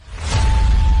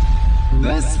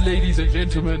This, ladies and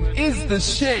gentlemen, is The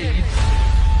Shade.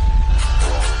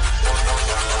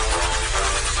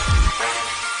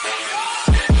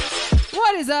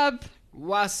 What is up?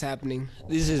 What's happening?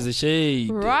 This is The Shade.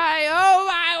 Right. Oh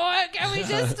my word. Can we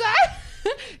just start?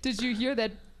 Did you hear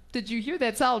that? Did you hear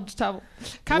that sound, Tabo?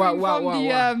 Coming from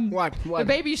the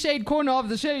baby shade corner of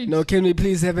the shade. No, can we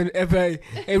please have a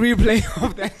replay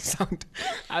of that sound?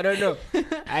 I don't know.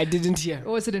 I didn't hear.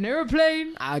 Was it an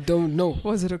airplane? I don't know.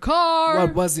 Was it a car?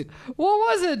 What was it? What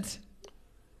was it?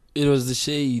 It was The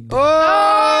Shade.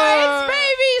 Oh, it's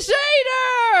Baby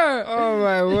Shader! Oh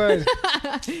my word.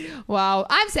 Wow.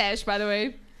 I'm Sash, by the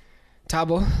way.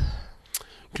 Tabo.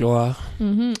 Gloire.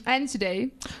 And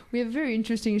today, we have a very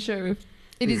interesting show.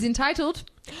 It is entitled,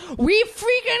 We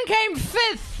Freaking Came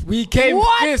Fifth! We came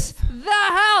fifth! What the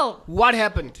hell? What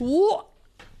happened? What?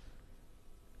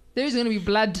 There's going to be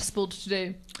blood spilled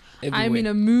today. Everywhere. I'm in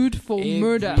a mood for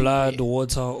murder. Blood,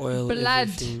 water, oil, Blood.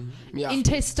 everything. Yeah.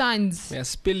 Intestines. We are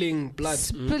spilling blood.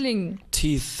 Spilling.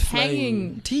 Teeth, Hanging.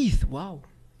 flying. Teeth. Wow.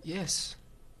 Yes.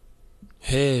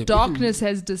 Hair. Darkness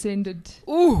has descended.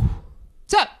 Ooh.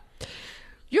 So,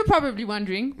 you're probably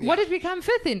wondering, what did we come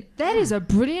fifth in? That is a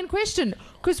brilliant question.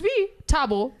 Because we,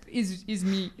 Tabo, is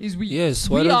we. Yes,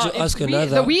 why don't you ask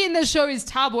another? The we in the show is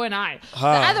Tabo and I.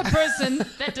 Ha. The other person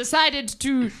that decided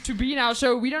to be in our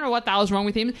show, we don't know what the hell's wrong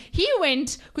with him. He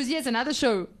went, because he has another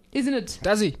show, isn't it?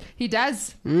 Does he? He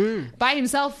does. By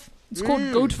himself. It's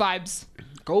called Goat Vibes.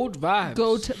 Gold vibes.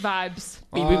 Goat Vibes.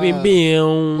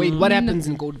 Wait, what happens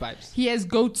in Gold Vibes? He has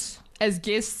goats as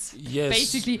guests. Yes.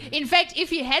 Basically. In fact,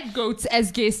 if he had goats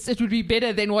as guests, it would be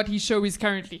better than what his show is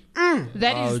currently.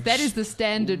 That is the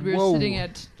standard we're sitting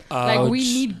at. Like, we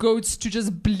need goats to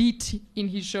just bleat in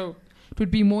his show. It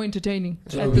would be more entertaining.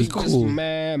 That would be cool.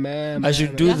 I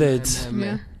should do that.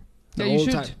 Yeah. The Yeah, you whole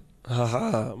should. time.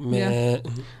 Haha, man.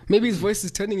 Maybe his voice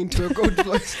is turning into a goat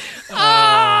voice.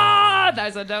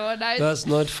 Nice. That's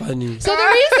not funny. So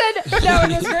the reason, no, it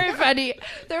was very funny.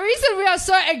 The reason we are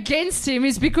so against him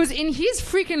is because in his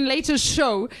freaking latest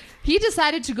show, he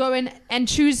decided to go in and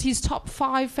choose his top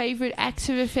 5 favorite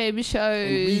Active FM shows.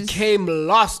 We came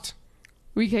lost.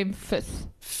 We came fifth.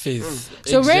 Fifth.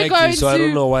 So we're exactly. going So I to-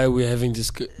 don't know why we're having this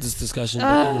discussion.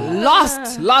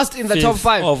 Lost in the top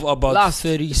 5. Of about Last.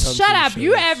 30 something. Shut up!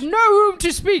 You shows. have no room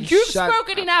to speak. You've Shut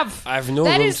spoken enough. I have no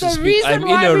That room is to the speak. reason I'm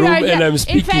why in a we room are and here. I'm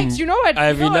speaking. In fact, you know what? I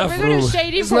have You know what? enough We're going room. to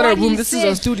shade him It's for not a what room. he This is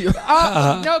said. a studio.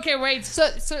 No, okay, wait. So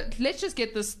let's just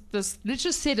get this. Let's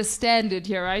just set a standard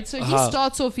here, right? So he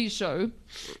starts off his show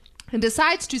and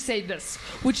decides to say this,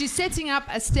 which is setting up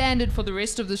a standard for the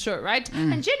rest of the show, right?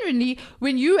 And generally,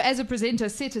 when you as a presenter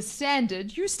set a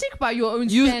standard, you stick by your own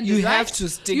standard, you right? have to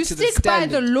stick You to the stick by the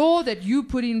standard. law that you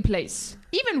put in place.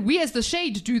 Even we as the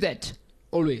Shade do that.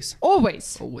 Always.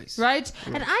 Always. Always. Right?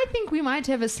 And I think we might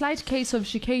have a slight case of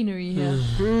chicanery here.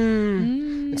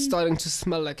 It's starting to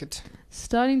smell like it.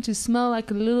 Starting to smell like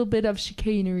a little bit of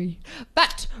chicanery.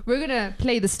 But we're going to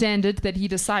play the standard that he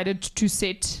decided to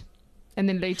set and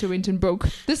then later went and broke.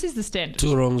 This is the standard.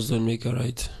 2 wrongs don't make a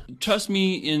right. Trust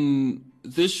me, in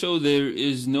this show, there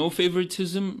is no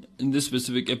favoritism in this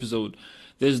specific episode.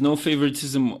 There's no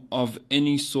favoritism of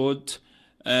any sort.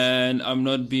 And I'm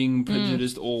not being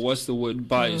prejudiced or what's the word?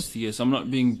 Biased. Yes, I'm not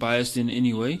being biased in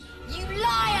any way. You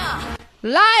liar!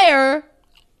 Liar!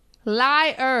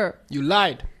 Liar! You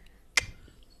lied.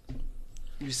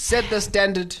 You set the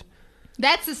standard.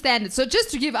 That's the standard. So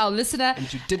just to give our listener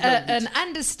And you did not an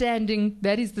understanding,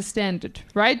 that is the standard,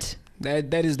 right?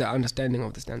 That is the understanding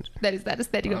of the standard. That is the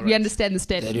standard. All We right. understand the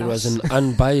standard That it now. was an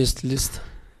unbiased list.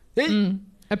 Hey.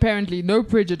 Apparently, no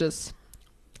prejudice.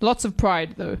 Lots of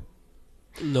pride, though.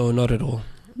 No, not at all.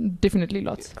 Definitely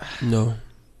lots. No.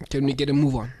 Can we get a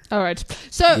move on? All right.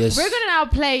 So Yes. we're going to now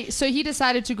play. So he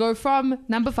decided to go from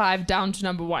number 5 down to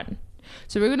number 1.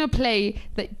 So we're going to play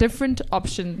the different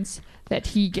options that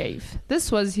he gave.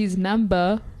 This was his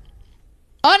number.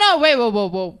 Oh, no. Wait,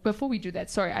 whoa. Before we do that,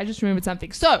 sorry, I just remembered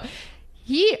something. So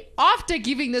he, after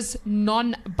giving this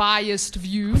non-biased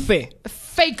view,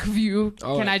 fake view,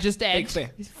 All can right. I just add?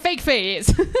 Fake Fake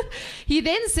yes. He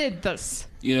then said this.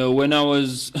 You know, when I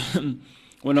was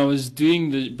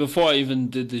doing before I even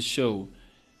did the show,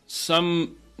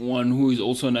 someone who is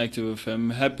also an Active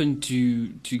FM happened to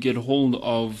get hold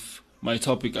of my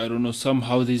topic. I don't know,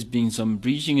 somehow there's been some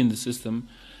breaching in the system,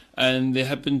 and they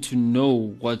happened to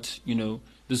know what, you know,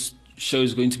 this show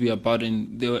is going to be about,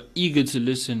 and they were eager to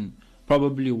listen,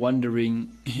 probably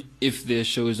wondering if their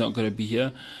show is not going to be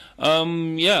here.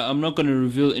 I'm not going to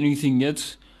reveal anything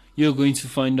yet. You're going to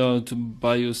find out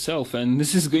by yourself, and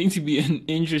this is going to be an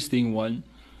interesting one.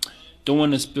 Don't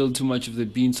want to spill too much of the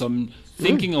beans. Some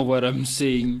thinking of what I'm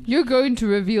saying. You're going to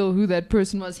reveal who that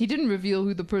person was. He didn't reveal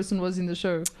who the person was in the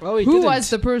show. Oh, he Who didn't. was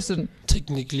the person?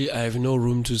 Technically, I have no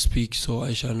room to speak, so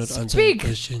I shall not answer Speak. the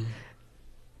question.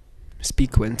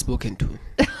 Speak when spoken to.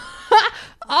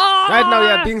 Ah! Right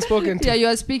now, you're being spoken to. Yeah, you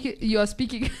are speaking. You are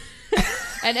speaking.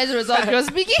 And as a result, you are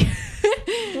speaking.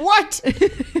 What?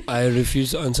 I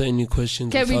refuse to answer any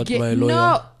questions Can we without get? my lawyer.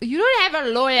 No, you don't have a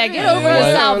lawyer. Get Yeah, over why-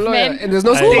 yourself, Lawyer. man. And there's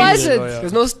no I Who states. was need a it? lawyer.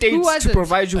 There's no states was to it?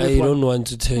 provide you with I one. don't want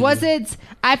to tell Was you. it?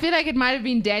 I feel like it might have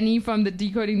been Danny from the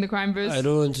Decoding the Crime Verse. I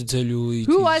don't want to tell you who it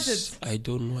Who is. was it? I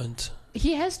don't want.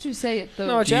 He has to say it though.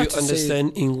 No, Do you have to say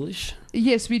understand English?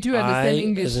 Yes, we do understand I,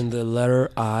 English. as in the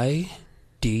letter I,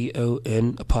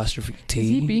 D-O-N apostrophe T. Is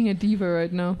he being a diva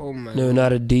right now? Oh my. No,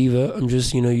 not a diva. I'm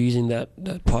just, using that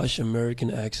posh American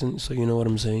accent, so you know what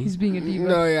I'm saying. He's being a diva.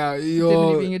 No, yeah,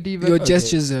 Definitely being a diva. your Okay.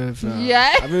 gestures of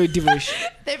Yeah. are very divish.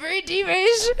 They're very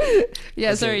divish. Yeah,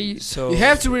 Okay, sorry. So You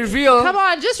have to reveal. Come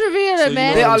on, just reveal so it, you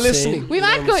man. know They what are I'm saying? listening. We You know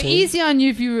might what go I'm saying? easy on you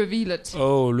if you reveal it.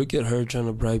 Oh, look at her trying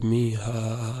to bribe me. Ha,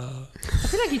 ha, ha. I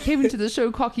feel like he came into the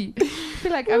show cocky. I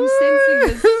feel like I'm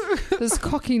sensing this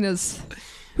cockiness.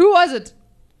 Who was it?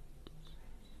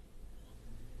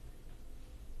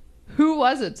 Who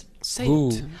was it? Say Who?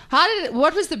 it. How did it,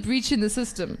 what was the breach in the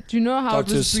system? Do you know how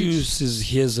Dr. it was breached? Seuss is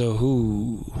here's a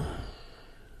who.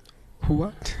 Who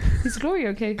what? Is Glory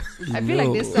okay? I feel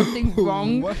like there's something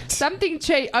wrong. What? Something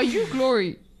changed. Are you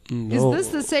Glory? No. Is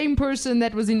this the same person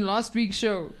that was in last week's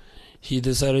show? He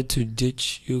decided to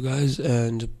ditch you guys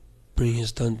and bring his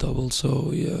stunt double, so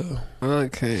yeah.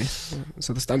 Okay.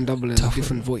 So the stunt double is a Tougher.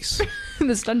 different voice.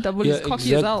 The stunt double Yeah, is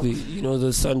cocky as hell. exactly. You know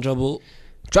the stunt double.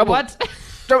 Trouble. What?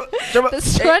 Trouble. Trouble. The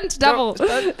stunt double.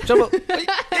 Trouble.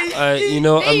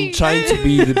 I'm trying to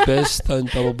be the best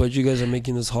stunt double, but you guys are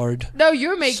making this hard. No,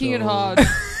 you're making it So- hard.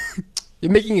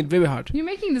 You're making it very hard. You're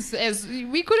making this as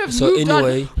we could have So moved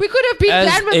anyway, on. We could have been As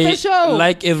done with the show.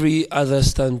 like every other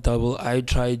stunt double, I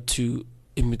tried to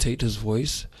imitate his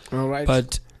voice, All right.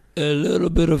 but a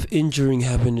little bit of injuring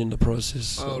happened in the process.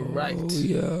 So, Alright.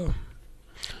 Yeah.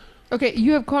 Okay,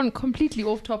 you have gone completely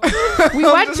off topic. We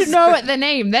want to know the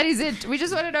name. That is it. We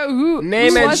just want to know who.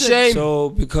 Name who and was it? shame. So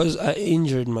because I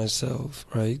injured myself,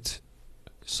 right?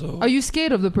 So Are you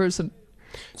scared of the person?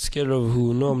 scared of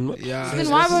who? No, I'm not. Yeah. Then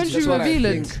why won't that's you what I reveal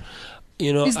it? think.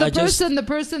 You know, Is the I just person the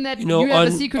person that you know you have on,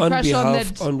 a secret on crush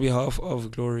behalf on? That behalf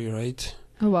of Glory, right?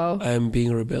 oh wow. I am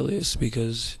being rebellious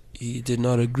because he did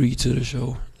not agree to the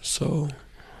show. So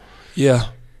yeah,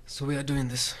 So we are doing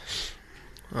this.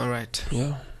 All right.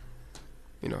 yeah.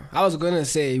 You know, I was gonna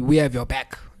say we have your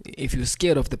back if you're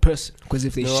scared of the person, because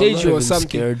if they No, I'm shade not you or even something,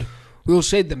 scared. we'll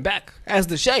shade them back as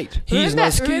the shade. He's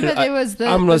not scared. Remember there was the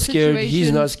I'm the not scared. He's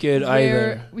situation not scared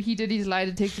either. where he did his lie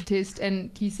detector test and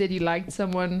he said he liked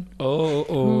someone Oh,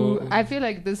 who I feel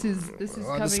like this is Oh,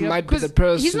 coming this up might be 'cause the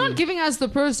person. he's not giving us the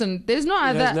person. There's no It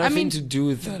other. has I nothing mean, to do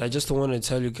with that. I just don't want to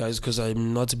tell you guys because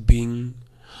I'm not being.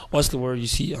 What's the word you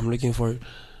see? I'm looking for it.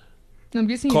 I'm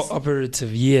guessing he's,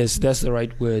 Cooperative. Yes, that's the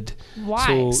right word. why.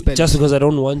 So Spell just it. because I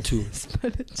don't want to.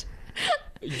 Spell it.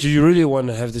 Do you really want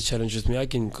to have the challenge with me? I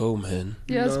can go, man.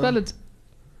 Yeah, No. spell it.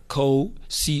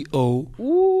 C-O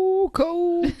Ooh,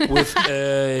 cool. with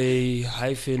a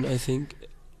hyphen, I think.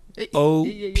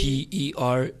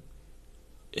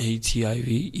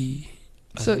 O-P-E-R-A-T-I-V-E.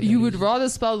 So you would rather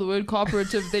spell the word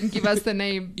cooperative than give us the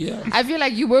name. Yeah, I feel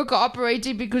like you were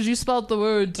cooperating because you spelled the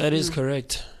word. that is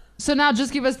correct. So now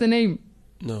just give us the name.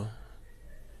 No.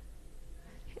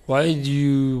 Why do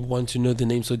you want to know the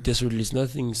name so desperately? It's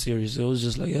nothing serious. It was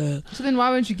just like, So then why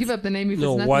won't you give up the name if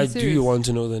no, it's nothing why serious? do you want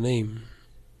to know the name?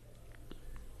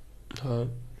 Huh?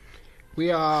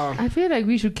 We are. I feel like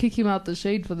we should kick him out the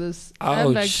shade for this.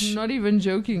 I'm like Ouch. not even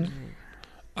joking.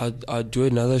 I'll do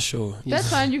another show. That's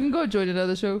fine. You can go join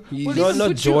another show. He's- We'll No, even not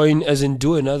put you- join, as in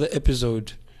do another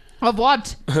episode Of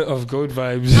what? of Goat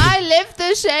Vibes. I left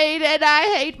the shade and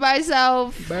I hate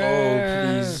myself. Oh,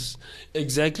 please.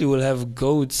 Exactly, we'll have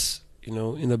goats,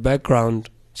 in the background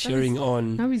cheering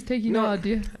on. Now he's taking No. our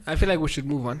idea. I feel like we should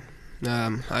move on.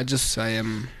 I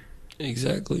am.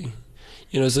 Exactly.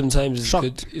 Sometimes it's Shocked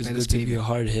good, it's by good this to be behavior.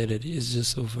 hard-headed. It's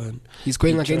just so fun. He's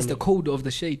going You're against the trying code of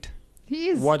the shade. He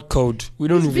is. What code? We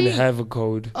don't He's even being- have a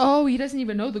code. Oh, he doesn't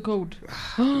even know the code.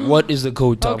 What is the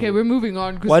code, Tabo? Okay, we're moving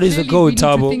on. 'cause What is the clearly code, we need to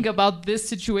Tabo? think about this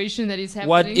situation that is happening.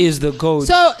 What is the code?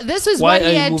 So this is Why what are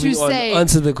he you had to moving on? say.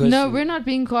 Answer the question. No, we're not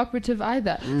being cooperative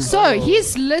either. So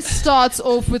his list starts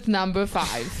off with number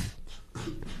 5.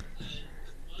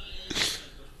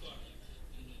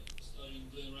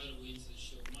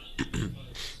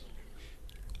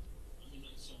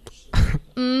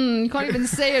 Can't even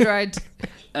say it right.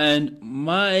 And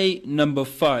my number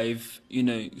 5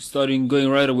 going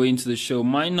right away into the show.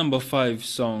 My number 5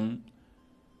 song,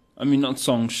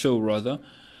 show rather,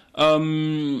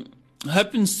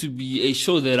 happens to be a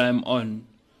show that I'm on.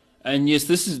 And yes,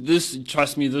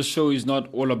 trust me, this show is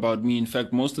not all about me. In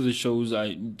fact, most of the shows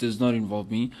does not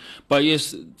involve me. But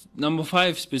yes, number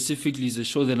 5 specifically is a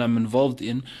show that I'm involved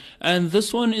in. And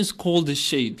this one is called The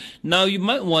Shade. Now, you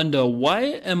might wonder, why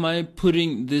am I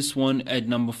putting this one at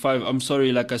number 5? I'm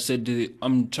sorry, like I said,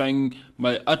 I'm trying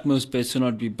my utmost best to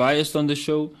not be biased on the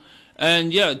show.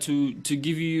 And yeah, to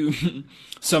give you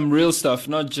some real stuff,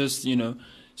 not just,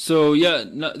 So yeah,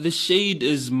 The Shade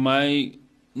is my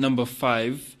number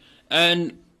 5.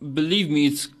 And believe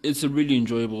me, it's a really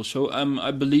enjoyable show.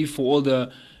 I believe for all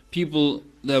the people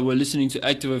that were listening to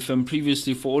Active FM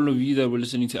previously, for all of you that were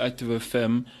listening to Active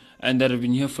FM and that have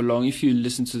been here for long, if you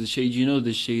listen to The Shade,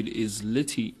 The Shade is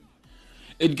litty.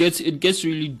 It gets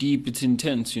really deep. It's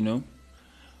intense,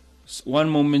 One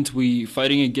moment we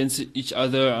fighting against each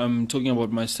other. I'm talking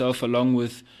about myself along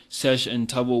with Sash and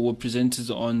Tabo were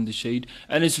presenters on The Shade,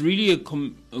 and it's really a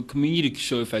comedic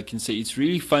show, if I can say. It's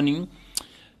really funny.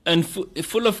 And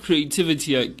full of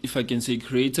creativity, if I can say,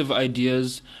 creative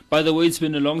ideas. By the way, it's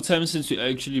been a long time since we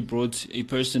actually brought a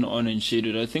person on and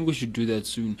shaded. I think we should do that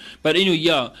soon. But anyway,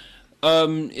 yeah,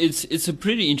 it's a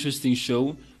pretty interesting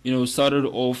show. Started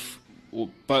off,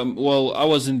 I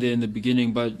wasn't there in the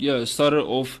beginning, but yeah, started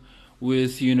off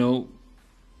with,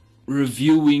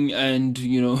 reviewing and,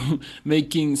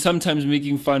 sometimes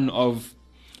making fun of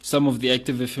some of the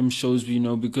Active FM shows,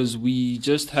 because we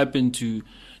just happen to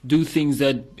do things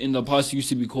that in the past used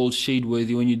to be called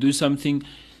shade-worthy. When you do something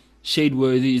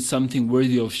shade-worthy, it's something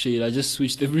worthy of shade. I just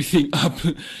switched everything up.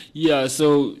 Yeah,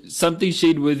 so something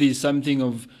shade-worthy is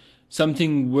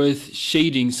something worth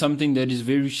shading, something that is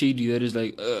very shady, that is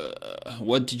like,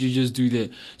 what did you just do there?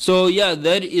 So yeah,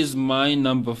 that is my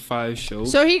number 5 show.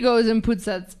 So he goes and puts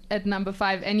that at number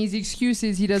 5, and his excuse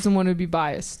is he doesn't want to be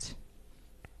biased.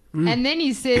 And then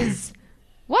he says,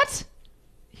 what?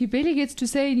 He barely gets to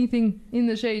say anything in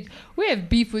The Shade. We have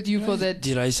beef with you for that.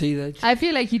 Did I say that? I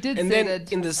feel like he did And say then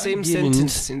that. in the same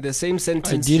sentence,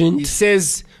 I didn't. he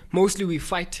says, mostly we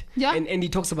fight. Yeah. And he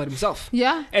talks about himself.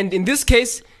 Yeah. And in this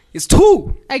case, it's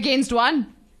 2. Against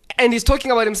 1. And he's talking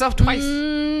about himself twice.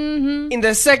 Mm-hmm. In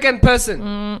the second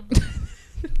person.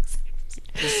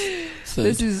 Third.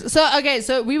 This is so okay.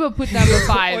 So we will put number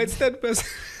 5. Oh, it's third person.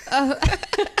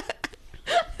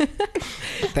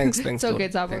 Thanks. It's okay,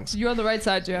 Tabo. Tabo. Thanks. You're on the right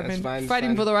side, Joe. That's fine, Fighting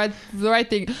fine. for the right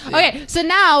thing. Yeah. Okay, so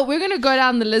now we're gonna go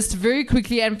down the list very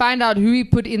quickly and find out who he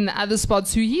put in the other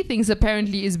spots, who he thinks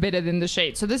apparently is better than The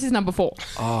Shade. So this is number 4.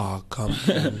 Oh, come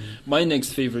on. My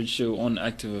next favorite show on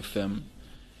Active FM.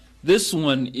 This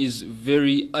one is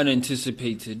very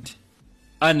unanticipated,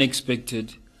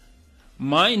 unexpected.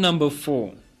 My number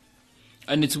 4,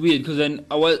 and it's weird because then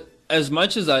as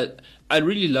much as I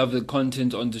really love the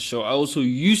content on the show. I also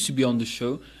used to be on the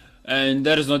show, and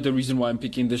that is not the reason why I'm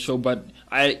picking the show, but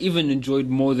I even enjoyed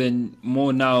more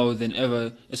now than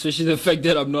ever, especially the fact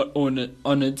that I'm not on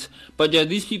it. But yeah,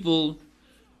 these people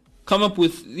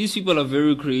are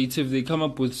very creative. They come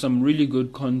up with some really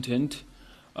good content.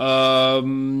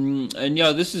 And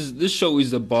yeah, this show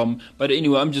is a bomb. But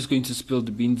anyway, I'm just going to spill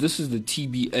the beans. This is the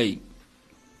TBA.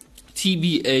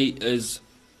 TBA is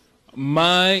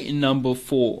my number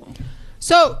 4.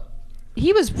 So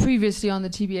he was previously on the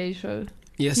TBA show.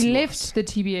 Yes, he he left was. the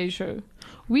TBA show.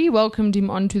 We welcomed him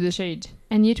onto The Shade,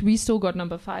 and yet we still got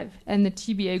number 5, and the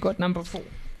TBA got number 4.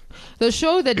 The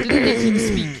show that didn't let him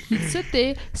speak, he'd sit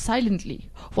there silently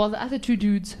while the other 2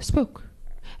 dudes spoke,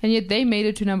 and yet they made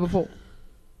it to number 4.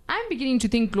 I'm beginning to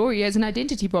think Glory has an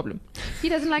identity problem. He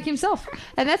doesn't like himself,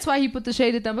 and that's why he put The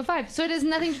Shade at number 5. So it has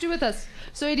nothing to do with us.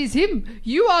 So it is him.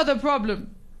 You are the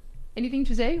problem. Anything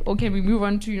to say, or can we move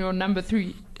on to your number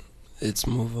 3? Let's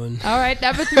move on. All right,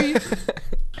 number 3.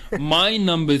 My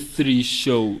number 3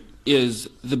 show is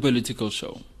The Political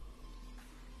Show.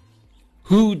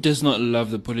 Who does not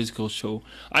love The Political Show?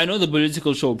 I know The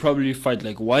Political Show will probably fight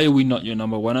like, why are we not your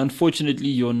number 1? Unfortunately,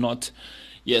 you're not.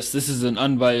 Yes, this is an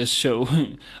unbiased show.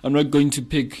 I'm not going to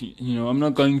pick, I'm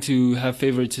not going to have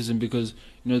favoritism because,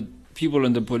 people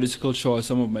on The Political Show are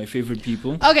some of my favorite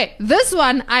people. Okay, this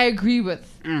one I agree with.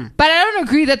 But I don't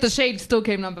agree that The Shade still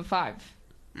came number 5.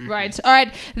 Right, all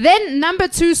right. Then number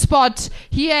 2 spot,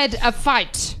 he had a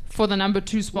fight for the number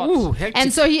 2 spot. Ooh, hectic.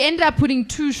 And so he ended up putting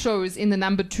 2 shows in the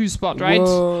number 2 spot, right?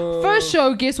 Whoa. First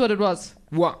show, guess what it was?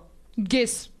 What?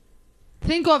 Guess.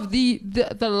 Think of the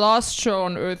last show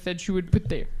on earth that you would put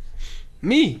there.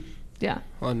 Me? Yeah.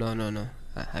 Oh, no.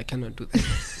 I cannot do that.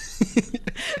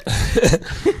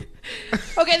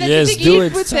 Okay, then Yes, you think do he'd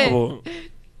it, put there. Tabo.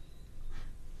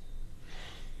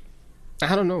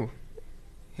 I don't know.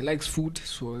 He likes food,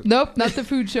 so Nope, not the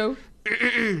food show.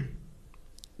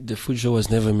 The food show was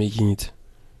never making it.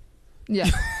 Yeah.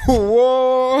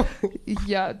 whoa.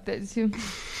 Yeah, that's him.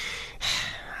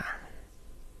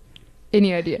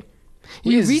 Any idea?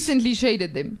 We Yes. recently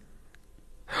shaded them.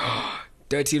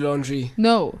 Dirty Laundry.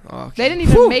 No. Okay. They didn't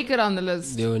even make it on the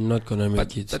list. They were not gonna make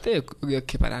But, it. but they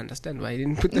okay, but I understand why he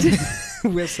didn't put them.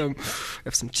 We have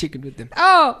some chicken with them.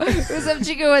 Oh, there's some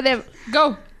chicken with them.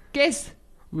 Go. Guess.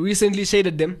 We recently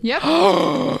shaded them. Yep. I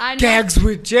know. Gags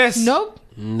with Jess. Nope.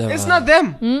 Never. It's not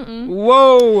them. Mm-mm.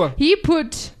 Whoa. He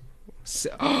put...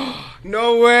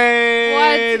 No way.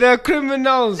 What? The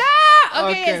criminals. Ah,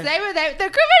 okay, Okay. yes, they were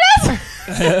the criminals.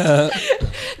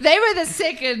 They were the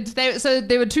second. So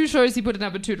there were two shows he put at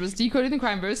number 2. It was Decoding the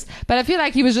Crimeverse. But I feel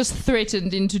like he was just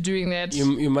threatened into doing that.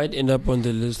 You might end up on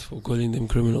the list for calling them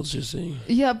criminals. Just saying.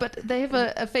 Yeah, but they have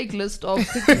a fake list of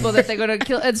the people that they're gonna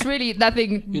kill. It's really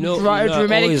nothing You know, dra- I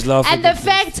dramatic. always laugh And at the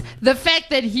that fact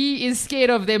that he is scared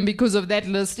of them because of that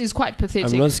list is quite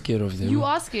pathetic. I'm not scared of them. You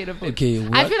are scared of them. Okay. I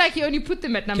What, feel like he only put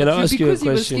them at number can 2 I ask you a because he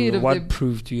was scared question? of What them.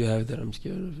 proof do you have that I'm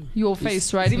scared of them? Your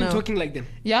face right He's even now. talking like them.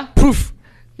 Yeah. Proof.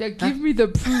 Yeah, give me the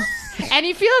proof. And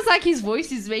he feels like his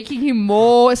voice is making him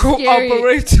more scary.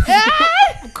 Cooperative.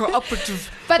 Ah!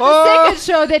 Cooperative. But the Oh. second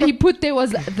show that he put there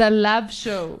was The Love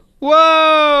Show.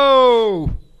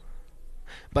 Whoa.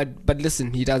 But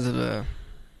listen, he does have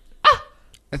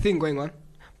a thing going on.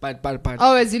 But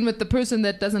Oh, as in with the person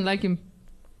that doesn't like him.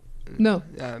 No.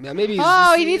 yeah, maybe. he's Oh,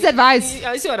 just- he needs advice.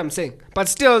 I see what I'm saying. But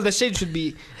still, the shade should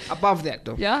be above that,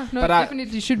 though. Yeah, no, But it I-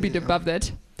 definitely should be above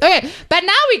that. Okay, but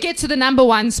now we get to the number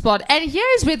 1 spot, and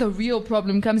here's where the real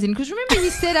problem comes in. Because remember,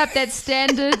 he set up that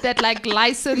standard, that like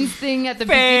license thing at the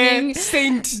beginning.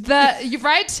 Saint. You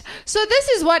right? So this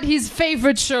is what his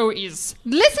favorite show is.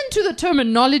 Listen to the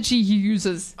terminology he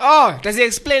uses. Oh, does he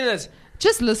explain it?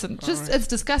 Just listen. It's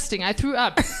disgusting. I threw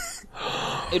up.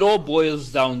 It all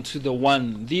boils down to the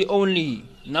one, the only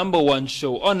number 1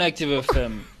 show on Active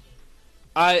FM.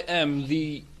 I am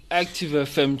the Active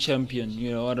FM champion.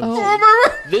 You know what I'm saying?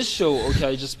 This show, okay,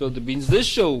 I just spilled the beans. This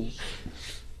show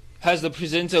has the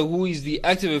presenter who is the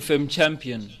Active FM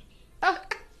champion.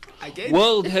 Again?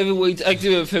 World Heavyweight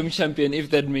Active FM champion, if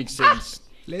that makes sense.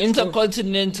 Let's go.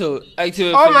 Intercontinental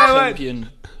Active Oh FM my word. champion.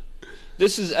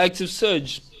 This is Active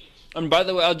Surge. And by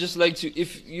the way, I'd just like to,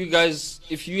 if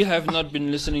you have not been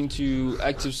listening to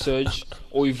Active Surge,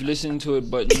 or you've listened to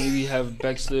it but maybe have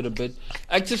backslid a bit,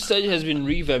 Active Surge has been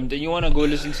revamped, and you want to go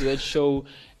listen to that show.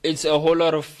 It's a whole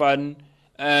lot of fun,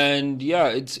 and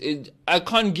yeah, I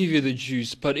can't give you the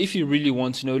juice, but if you really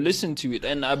want to know, listen to it,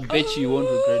 and I bet you won't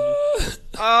regret it.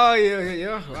 Oh,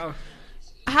 yeah. Wow.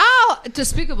 How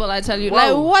despicable, I tell you.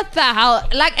 Wow. Like, what the hell?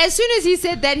 Like, as soon as he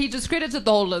said that, he discredited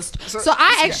the whole list. So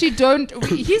I actually don't...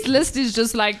 His list is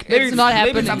just like, it's not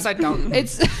happening. Maybe it's upside down.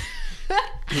 It's...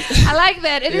 I like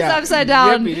that. It is Yeah. upside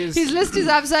down. Yep, it is. His list is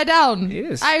upside down. It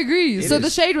is. I agree. It So is. the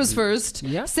shade was first.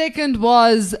 Yeah. Second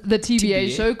was the TBA,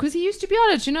 TBA. show because he used to be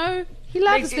on it. You know, he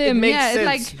loves It them. makes Yeah,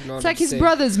 sense. it's You know like what I'm his saying?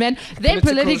 brothers, man. Then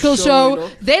Political political show, show. you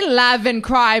know? Then love and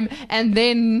crime, and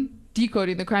then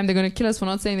decoding the crime. They're gonna kill us for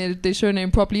not saying their show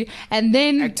name properly. And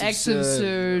then Active active Surge.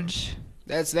 surge.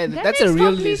 That's That a makes real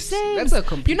complete list. sense. That's a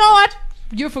complete. You know what?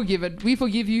 You're forgiven. We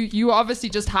forgive you. You were obviously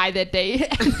just high that day,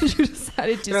 and you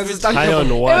decided to. It was a switch. stunt High double.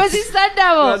 on It what? was his stunt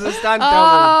double. It was a stunt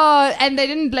Oh, and they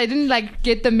didn't like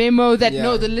get the memo that Yeah.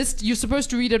 no, the list you're supposed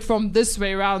to read it from this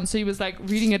way around. So he was like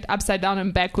reading it upside down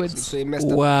and backwards. So he messed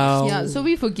up. Wow. Yeah, so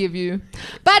we forgive you.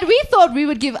 But we thought we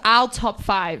would give our top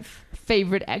 5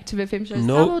 favorite Active FM shows.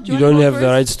 No, Sabo, do you wanna don't go have the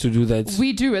first? rights to do that.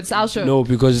 We do. It's our show. No,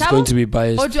 because it's Sabo? going to be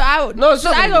biased. Or do I? No, it's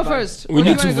should not I gonna go be first? We Or do need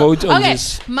you to wanna go? vote on okay,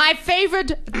 this.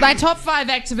 my top 5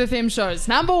 Active FM shows.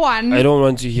 Number 1 I don't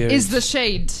want to hear is it. The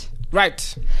Shade.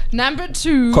 Right. Number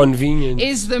 2 Convenient.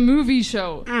 is The Movie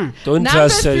Show. Don't Number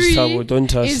trust us, 3 Sabo. Don't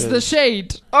trust is us. The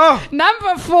Shade. Oh,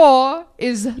 Number 4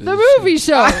 is The Movie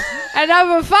Show. And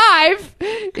number 5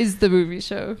 is The Movie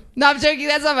Show. No, I'm joking.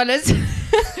 That's not my list.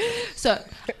 So,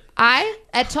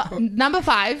 number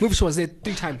 5, movie show was there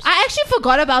 3 times. I actually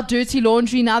forgot about Dirty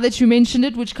Laundry now that you mentioned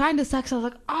it, which kind of sucks. I was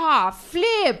like,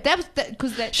 flip. That was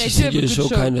because they She do said have a your good show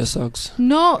show. kind of sucks.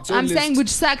 No, your I'm list. saying which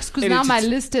sucks because now Edit my it.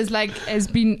 list has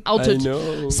been I altered.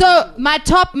 know. So my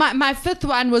my 5th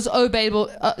one was Oh Baby, Oh,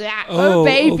 Oh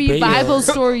Baby Oh Baby. Bible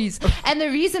Stories, and the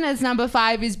reason it's number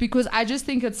 5 is because I just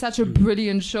think it's such a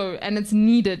brilliant show and it's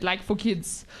needed like for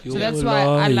kids. So You're that's why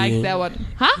I like lying. that one.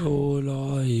 Huh? Oh,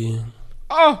 lying.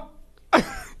 Oh,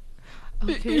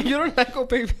 Okay. you don't like Oh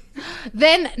Baby.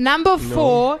 Then number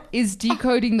 4 is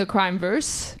Decoding the Crime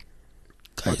Verse.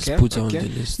 Guys, Okay, put her okay. on the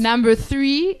list. Number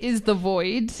 3 is The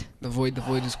Void. The Void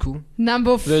is cool.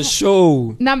 Number The 4.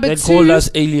 show Number that 2. called us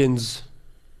aliens.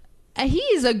 He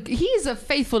is a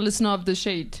faithful listener of The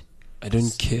Shade. I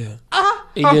don't care.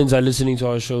 Aliens are listening to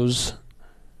our shows.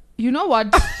 You know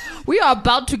what? We are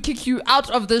about to kick you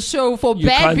out of the show for You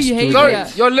bad can't do behavior. Sorry,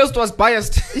 your list was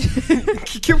biased.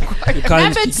 Keep quiet. You can't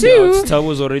Number kick me 2. out. Tab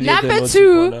was already at the Number naughty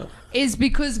 2 corner. is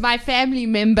because my family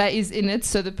member is in it,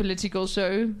 so the political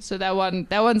show. So that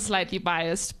one's slightly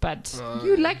biased, but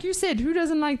like you said, who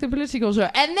doesn't like the political show?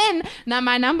 And then now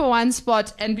my number 1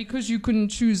 spot, and because you couldn't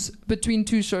choose between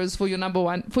 2 shows for your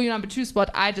number 2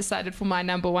 spot, I decided for my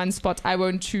number 1 spot I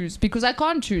won't choose because I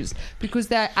can't choose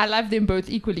because I love them both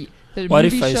equally. The What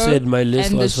movie if I show said my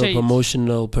list and The was for Shade.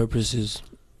 promotional purposes?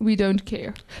 We don't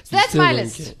care. So You that's still my don't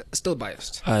list. care. Still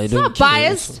biased. I don't not care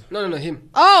biased. also. No, him.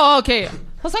 Oh, okay. I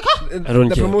was like, oh. I don't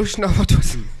the care. promotion of what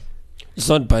was it? It's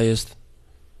not biased.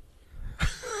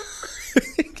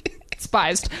 It's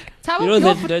biased. Tell You know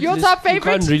your, that your list, top you favorite.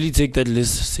 can't really take that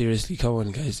list seriously. Come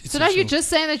on, guys. It's So a now you're show. just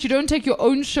saying that you don't take your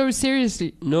own show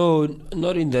seriously. No,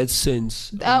 not in that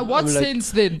sense. What I'm like,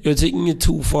 sense then? You're taking it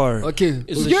too far. Okay.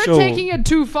 It's a You're show. taking it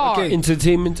too far. Okay.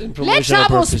 Entertainment and Let promotional Chabo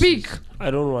purposes. speak.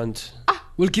 I don't want.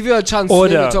 We'll give you a chance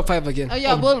Order. to name the top 5 again. Oh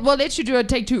yeah, we'll let you do a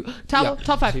take 2. Tabo, Yeah.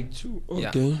 top 5. Take 2. Yeah.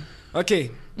 Okay. Okay.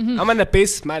 Mm-hmm. I'm gonna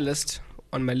base my list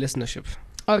on my listenership.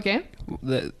 Okay.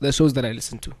 The shows that I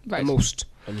listen to Right. the most.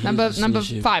 And here's Number the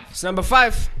listenership. 5. So number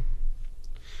 5,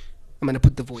 I'm gonna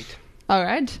put The Void. All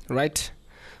right. Right.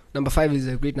 Number 5 is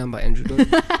a great number, Andrew.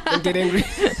 Don't get angry.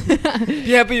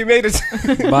 Be happy you made it.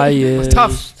 Biased. It's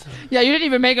tough. Yeah, you didn't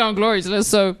even make it on Glory's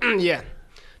list, so Yeah.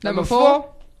 Number Number four?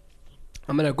 4,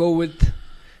 I'm gonna go with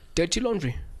Dirty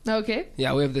Laundry. okay.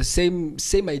 Yeah, we have the same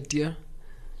idea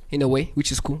in a way,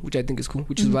 which is cool, which I think is cool,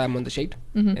 which is why I'm on The Shade,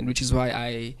 and which is why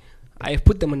I have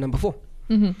put them on number 4.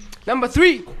 Number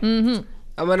 3,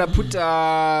 I'm gonna put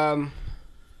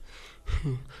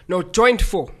no, joint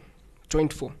 4. So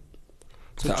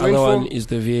The joint other 4 one is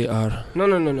the VAR.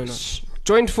 no.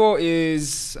 Joint 4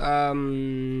 is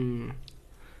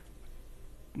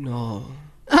no.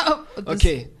 Oh,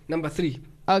 Okay, number 3.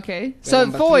 Okay. We're So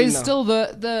number 4 3 is now. still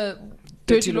the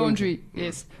Dirty dirty laundry. Laundry.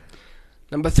 Yes.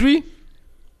 Number 3,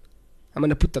 I'm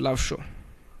gonna put The Love Show.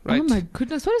 Right? Oh my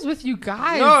goodness, what is with you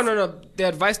guys? No. The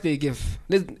advice they give.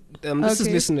 This is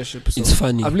Okay. listenership. So It's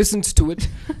funny. I've listened to it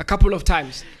a couple of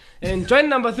times. And joint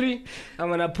number 3, I'm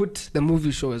gonna put The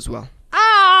Movie Show as well,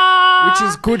 Ah! which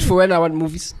is good for when I want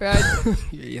movies. Right.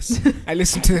 Yes, I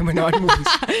listen to them when I want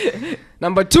movies.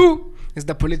 Number 2 is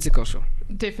The Political Show.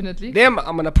 Definitely. Them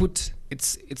I'm gonna put.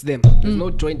 It's them. There's no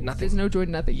joint nothing. There's no joint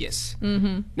nothing. Yes.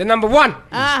 Then number 1,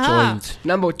 Uh-huh. Joint.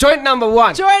 joint number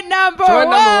 1. Joint number Joint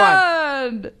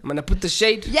one. I'm gonna put The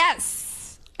Shade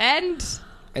Yes. And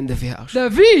and The VR Show.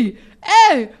 the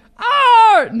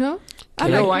VAR. No. I'm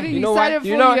You know like why? getting You know why? excited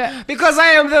You for know you. because I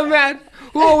am the man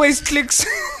who always clicks.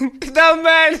 The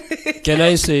man Can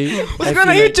I say? who's I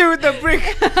gonna feel hit you with the brick.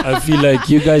 I feel like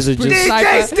you guys are just DJ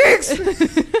Cypher.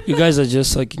 Sticks. you guys are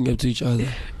just sucking up to each other.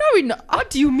 No, we not. What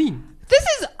do you mean? This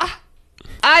is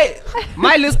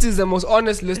My list is the most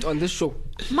honest list on this show,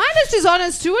 my list is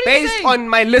honest too. What are you based saying? on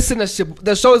my listenership,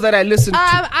 the shows that I listen to.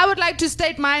 I would like to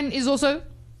state mine is also.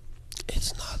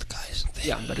 It's not, guys. They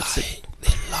Yeah, but it's lie.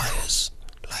 They're liars.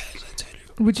 Liars, I tell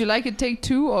you. Would you like a take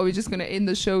 2, or are we just gonna end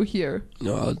the show here?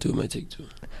 No, I'll do my take 2.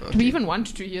 Do we even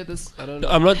want to hear this? I don't No,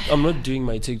 know. I'm not doing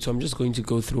my take 2. I'm just going to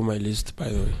go through my list, by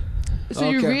the way. So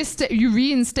Okay. you're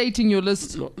reinstating your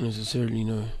list. Not necessarily,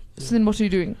 no. So then what are you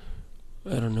doing?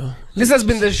 I don't know. This has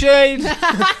been The Shade.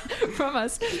 From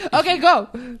us. Okay, go.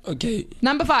 Okay,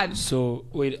 Number 5. so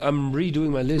wait, I'm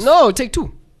redoing my list. No, take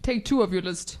 2. Take 2 of your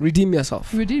list. Redeem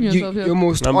yourself. Redeem yourself, yeah. Your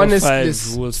most Number honest 5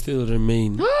 list. will still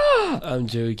remain. I'm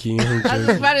joking. I'm I was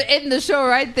joking. about to end the show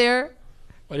right there.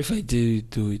 What if I do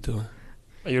it though?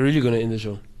 Are you really gonna end the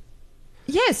show?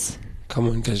 Yes. Come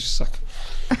on, guys, you suck.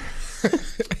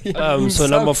 You So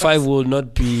sound number fast. 5 will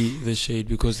not be The Shade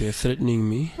because they're threatening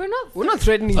me. We're not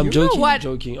threatening I'm you. joking. what? I'm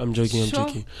joking. I'm joking. I'm Sure.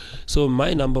 joking. So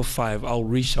my number 5, I'll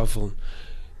reshuffle,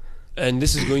 and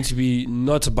this is going to be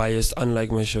not biased,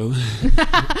 unlike my show.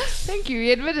 Thank you.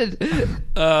 He admitted.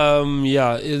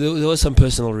 Yeah, there were some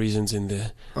personal reasons in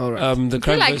there. All right. The I feel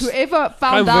crime like verse, whoever crime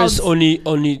found out. verse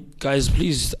only guys,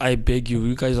 please, I beg you,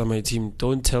 you guys are my team.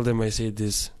 Don't tell them I said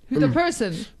this. Who the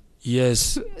person?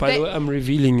 Yes, by They- the way, I'm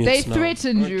revealing it They now.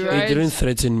 threatened you, Okay. right? They didn't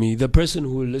threaten me. The person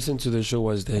who listened to the show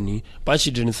was Danny, but she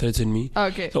didn't threaten me.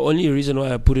 Okay. The only reason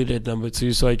why I put it at number 2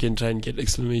 is so I can try and get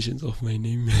exclamations off my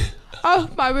name. Oh,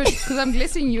 my word. Because I'm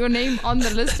guessing your name on the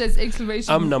list as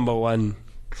exclamation. I'm number 1.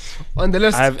 On the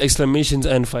list. I have exclamations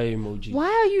and fire emojis. Why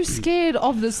are you scared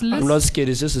of this list? I'm not scared.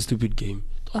 It's just a stupid game.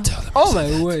 Don't tell them. Oh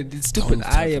my word, it's stupid. Don't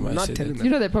tell I them am I not said telling that. them.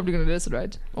 You know they're probably going to listen,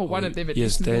 right? Or one of them at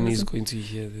Yes, least is gonna Danny's listen. going to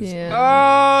hear this.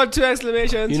 Yeah. Oh, 2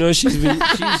 exclamations. You know,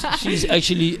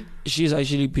 she's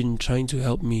actually been trying to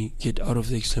help me get out of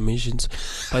the exclamations,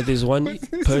 but there's one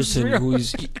person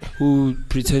who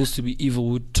pretends to be evil,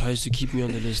 who tries to keep me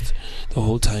on the list the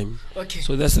whole time. Okay.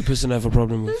 So that's the person I have a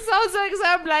problem with. This sounds like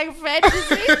some like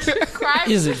fantasy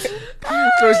crime. Is it? So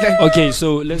it's like, Okay,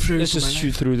 so let's True just for my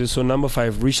shoot through this. So number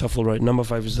 5, reshuffle. Right, number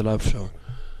 5 is the love show.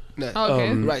 no.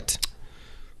 Okay. Right.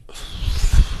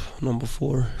 Number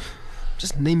 4.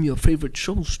 Just name your favorite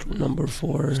shows. Number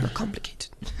 4. It's not complicated.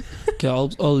 Okay, I'll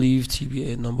leave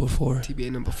TBA at number 4.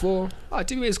 TBA number 4.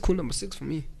 TBA is cool. Number 6 for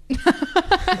me.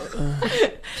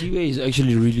 TBA is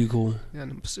actually really cool. Yeah,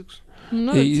 number 6.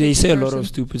 No, They it's say a lot comparison. of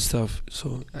stupid stuff,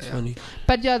 so it's Yeah. funny.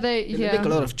 But yeah, They make a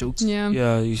lot of jokes. Yeah.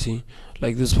 Yeah, you see,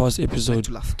 like this past Like episode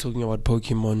to laugh. talking about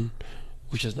Pokemon,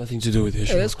 which has nothing to do with the Yeah,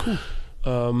 show. that's cool.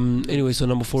 Anyway, so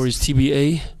number 4 is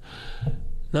TBA.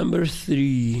 Number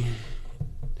 3,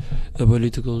 the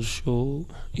political show.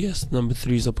 Yes, number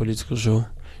 3 is a political show.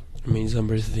 It means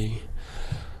number 3.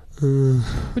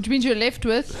 Which means you're left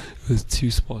with With 2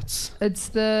 spots. it's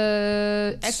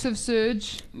the active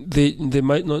surge. They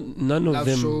might not. None of Love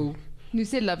them. show. You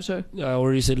said love show. I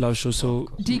already said love show. So,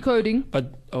 Decoding.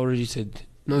 but I already said.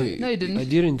 No, No, you I didn't.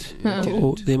 didn't. Uh-uh.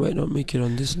 Oh, they might not make it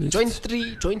on this list. joint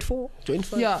 3, joint 4, joint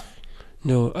 5. Yeah.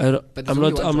 No, But there's I'm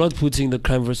only not. one I'm joint. not putting the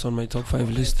crime verse on my top 5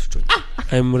 Okay, list. joint.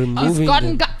 I'm He's removing gotten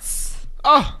them. guts.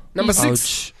 Oh, number 6.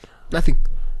 Ouch. Nothing.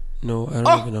 No, I don't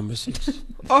Oh. have a number 6.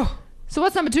 Oh, So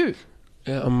what's number 2?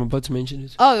 Yeah, I'm about to mention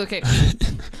it. Oh, okay.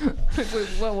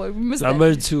 well, we missed that.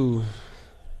 Number 2.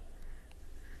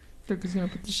 Look, he's gonna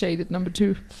put the shade at number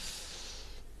 2.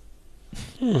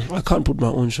 I can't put my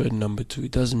own show at number 2.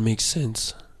 It doesn't make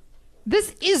sense.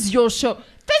 This is your show.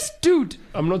 This dude.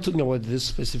 I'm not talking about this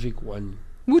specific one.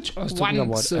 Which I was talking one?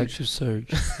 about Surge. Active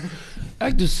Surge.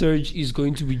 Active Surge is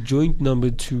going to be joint number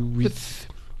 2 with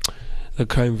the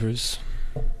crime verse.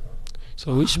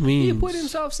 So which he means put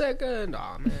himself second.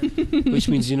 Oh, man. which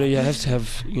means you have to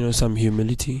have some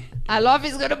humility. I love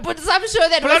he's gonna put some show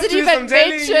that Plot wasn't twist, even I'm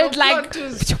telling you, mentioned. plot Like,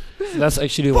 twist. That's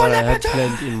actually what I had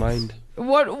planned in mind.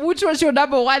 which was your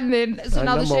number 1 then? So My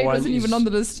now the number shade one wasn't even is- on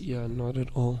the list. Yeah, not at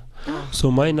all.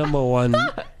 So my number 1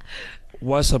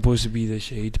 was supposed to be the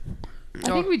shade. I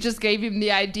think we just gave him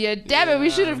the idea. Damn it, we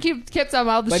should have kept our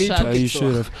mouths But he shut. took Yeah, you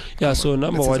should have. Yeah, so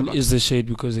number Let's 1 talk is the shade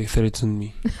because they threatened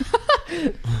me.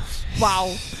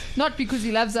 Wow. Not because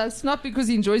he loves us, not because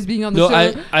he enjoys being on the No, show. I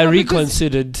not because-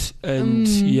 reconsidered, and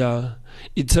Mm. yeah,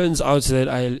 it turns out that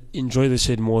I enjoy the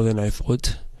shade more than I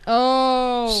thought.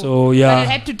 Oh. So But it yeah,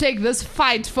 had to take this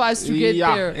fight for us to get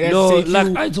there. It had no, to take like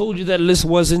you, I told you, that list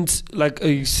wasn't like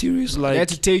a serious it had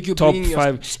to like take you top being your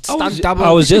 5. stunt double.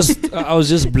 I was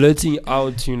just blurting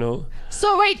out,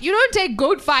 So wait, you don't take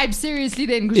Goat 5 seriously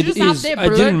then? Because It you're just out is. there I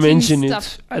didn't blurting mention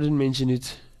stuff. it. I didn't mention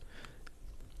it.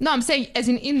 No, I'm saying as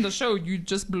in the show, you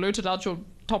just blurted out your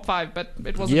top 5, but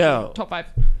it wasn't Yeah. your top 5.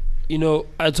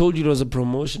 I told you it was a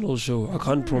promotional show. I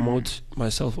can't promote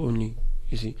myself only.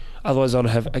 You see, otherwise I'd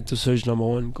have Active Surge number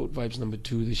 1, Goat Vibes number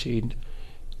 2, The Shade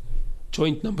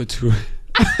joint number 2.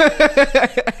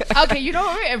 Okay, you know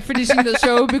what? I'm finishing the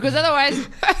show because otherwise,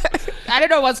 I don't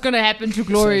know what's going to happen to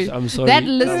Glory. I'm sorry. That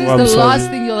list is I'm the sorry. last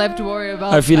thing you'll have to worry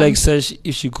about. I feel like Sash,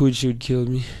 if she could, she would kill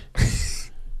me.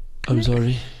 I'm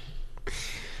sorry.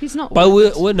 he's not. But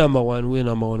worth it. we're number 1. We're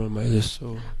number 1 on my list.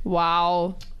 So,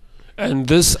 Wow. and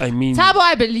this, I mean, Tabo,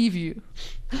 I believe you.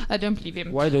 I don't believe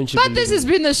him. why don't you? But this believe has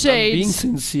me? been the I'm being shades.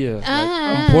 sincere. Like,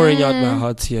 I'm pouring out my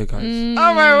heart here, guys.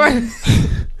 Oh my word.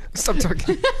 Stop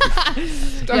talking.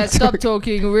 Stop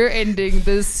talking. We're ending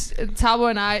this. Tabo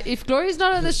and I. If Glory's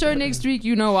not on the show next week,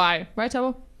 you know why, right,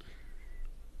 Tabo?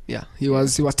 Yeah, he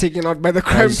was taken out by the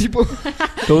crime Guys. people.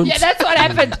 Don't. Yeah, that's what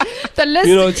happened. The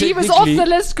list. He was off technically- the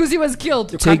list because he was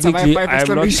killed. You can't survive Technically, 5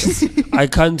 I'm not. exclamations. I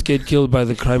can't get killed by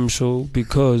the crime show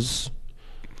because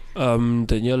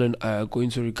Danielle and I are going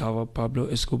to recover Pablo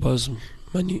Escobar's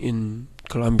money in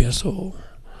Colombia. So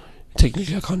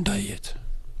technically, I can't die yet.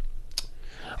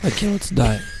 I cannot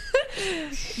die.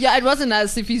 Yeah, it wasn't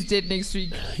us if he's dead next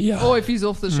week Yeah. or if he's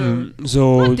off the show.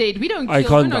 So Not dead. We don't kill. I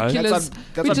can't We're not die. killers. That's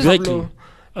We what just- Exactly. Pablo.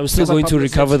 I'm still That's what going to Pablo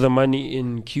recover said. the money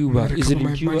in Cuba. I'm Is it gonna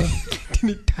in recover my Cuba? Then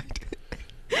he died.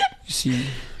 You see.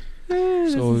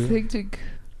 This So- is hectic.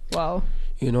 Wow.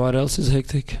 You know what else is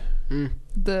hectic? Mm.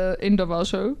 The end of our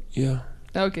show. Yeah.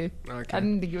 Okay. I Okay.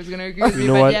 didn't think he was gonna agree with me, You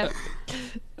know but what? yeah.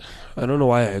 I don't know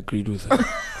why I agreed with that.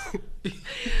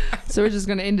 So we're just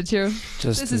gonna end it here.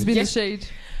 Just This has been Yeah. the shade.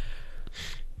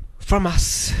 From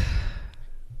us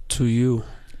to you.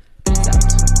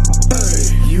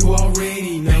 You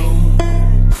already know.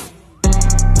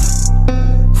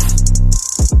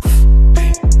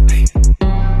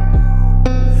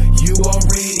 You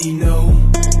already know.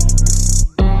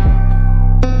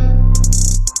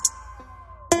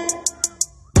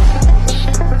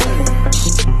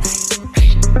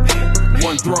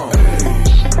 One throne.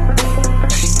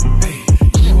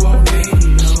 You already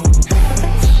know.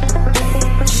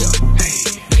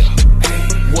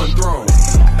 One throne.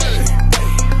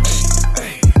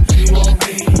 You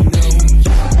already know.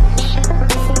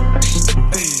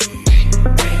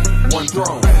 One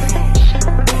throne.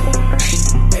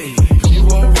 You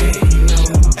already know.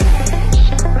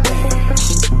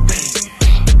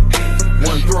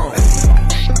 One throne.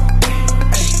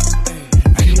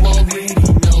 You already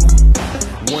know.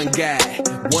 One guy,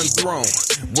 one throne.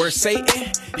 Where's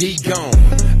Satan? He gone.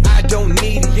 I don't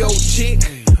need your chick.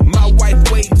 My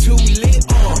wife way too lit.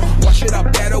 Why should I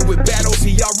battle with battles?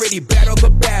 He already battled the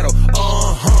battle.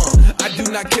 I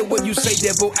do not care what you say,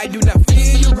 devil. I do not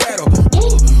fear your rattle.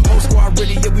 Woo. Whole squad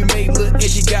ready, yeah, we made look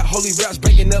edgy. Got holy routes,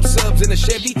 bringing up subs in a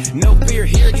Chevy. No fear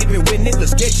here, even when it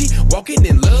looks sketchy. Walking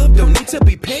in love, don't need to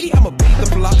be petty. I'ma beat the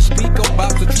block, speak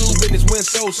about the true business win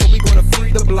soul. So we gonna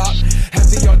free the block. Have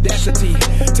the audacity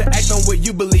to act on what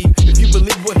you believe. If you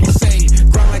believe what he say,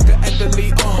 grind like an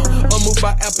athlete. Unmoved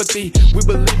by apathy, we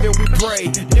believe and we pray.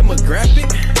 Demographic,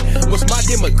 what's my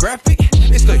demographic?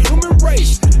 It's the human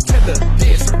race. Tether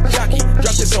this, jockey,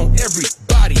 drop this on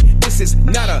everybody. This is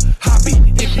not a hobby.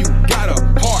 If you got a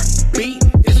heartbeat,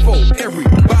 it's for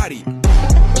everybody.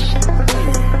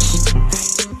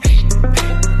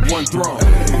 One throne.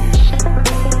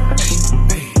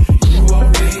 You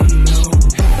already know.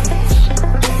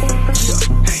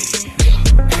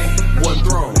 One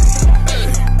throne.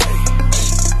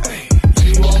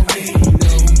 You already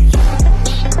know.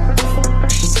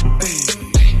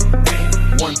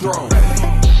 One throne.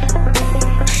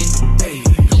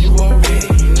 You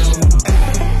already know.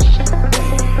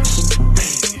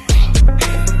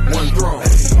 One throne.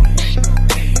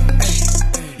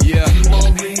 Yeah.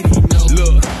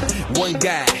 Look, one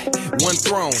guy, one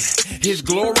throne. His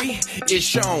glory is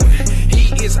shown.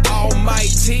 He is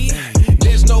almighty.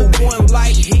 There's no one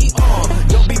like he.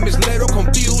 Don't be misled or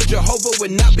confused. Jehovah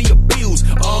would not be abused.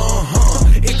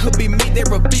 It could be me they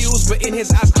refuse, but in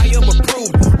his eyes I am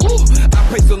approved. Woo. I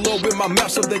praise the Lord with my mouth,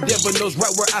 so the devil knows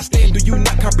right where I stand. Do you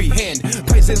not comprehend?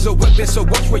 Praise is a weapon, so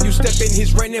watch where you step in.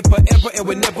 He's reigning forever and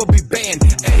will never be banned.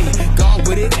 Hey, God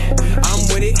with it, I'm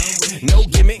with it. No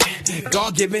gimmick,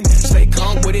 God given. Stay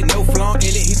calm with it, no flaw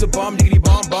in it. He's a bomb, diggity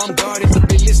bomb, bomb. God is the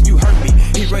business, you heard me.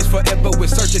 He reigns forever with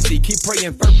certainty. Keep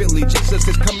praying fervently. Jesus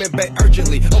is coming back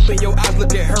urgently. Open your eyes,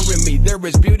 look at her and me. There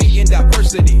is beauty in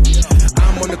diversity.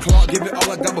 I'm on the clock, give it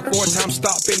all I got before time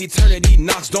stop. In eternity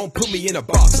knocks, don't put me in a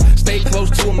box. Stay close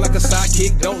to him like a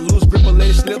sidekick. Don't lose grip or let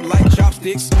it slip like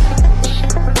chopsticks.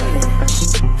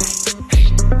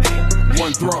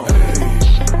 One throne.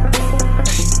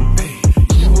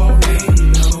 You already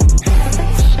know.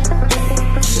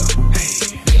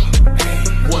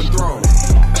 One throne.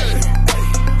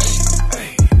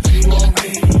 You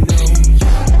already know.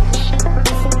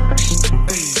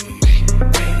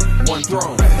 One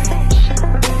throne.